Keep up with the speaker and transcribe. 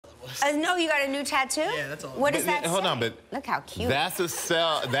No, you got a new tattoo? Yeah, that's all. What does that say? Hold on, but look how cute. That's a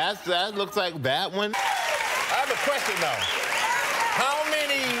cell. That looks like that one. I have a question though. How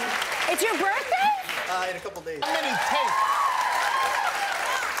many? It's your birthday? In a couple days. How many takes?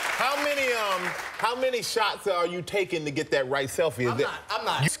 How many shots are you taking to get that right selfie? I'm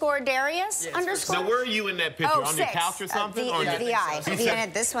not. Underscore Darius? Yeah, underscore? Now, where are you in that picture? Oh, on your couch or something? The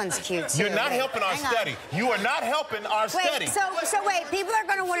eye. This one's cute, too. You're not helping our study. You are not helping our study. So wait, people are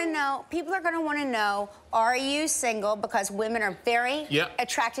going to want to know, are you single? Because women are very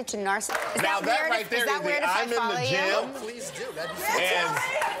attracted to narcissists. Is Now, that that weird? right there is that is weird if I I'm in follow the you? gym. Please do. That'd be And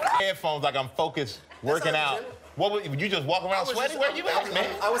headphones like I'm focused, working out. What would you just walk around sweating? Where you at, man?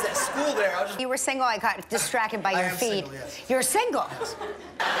 I was at school there. You were single. I got distracted by your feed. Single, yes. You're single. Yes.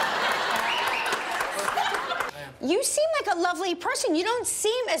 You seem like a lovely person. You don't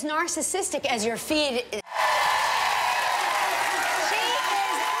seem as narcissistic as your feed. She is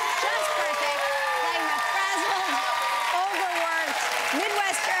just perfect, playing the frazzled, overworked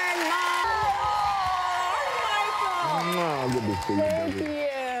Midwestern mom. Oh, good to see you, baby.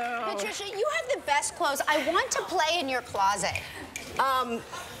 Patricia, you have the best clothes. I want to play in your closet.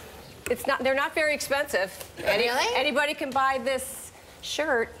 They're not very expensive. Really? Anybody can buy this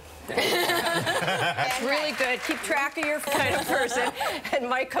shirt. It's really good. Keep track of your kind of person. And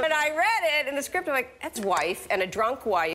Mike, and I read it in the script. I'm like, that's wife and a drunk wife.